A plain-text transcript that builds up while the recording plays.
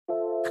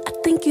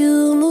think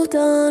you moved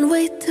on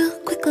way too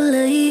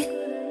quickly.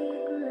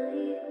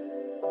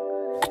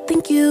 I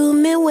think you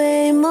meant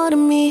way more to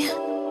me.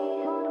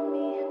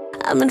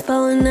 I've been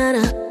falling out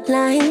of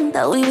line.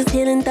 Thought we was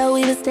healing, thought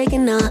we was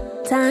taking our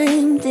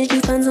time. Did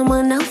you find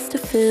someone else to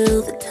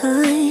fill the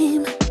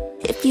time?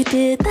 If you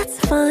did, that's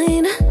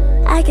fine.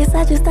 I guess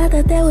I just thought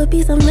that there would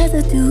be some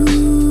residue.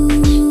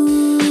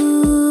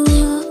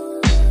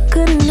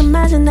 Couldn't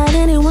imagine that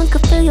anyone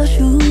could fill your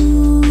shoes.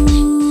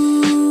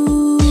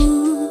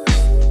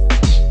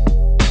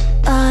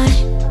 I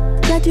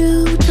let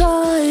you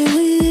try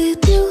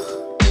with you.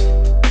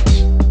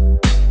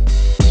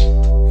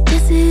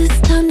 Guess it's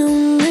time to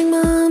make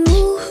my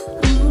move.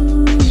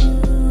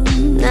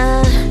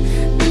 I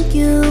think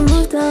you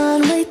moved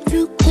on way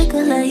too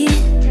quickly.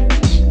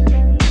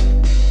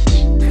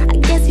 I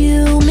guess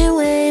you meant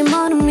way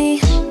more to me.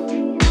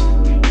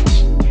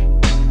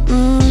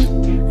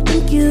 I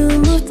think you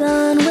moved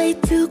on way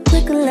too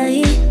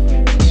quickly.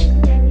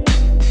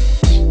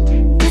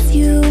 Guess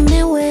you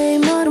meant way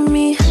more to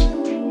me.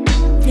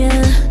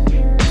 Yeah,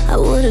 I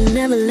would've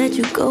never let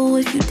you go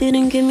if you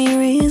didn't give me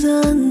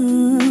reasons.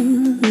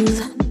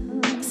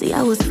 See,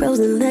 I was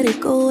frozen, let it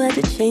go, had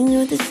to change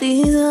with the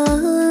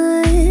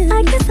season.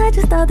 I guess I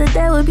just thought that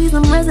there would be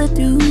some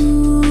residue.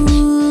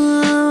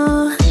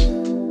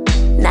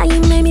 Now you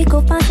made me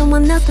go find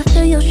someone else to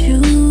fill your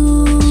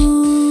shoes.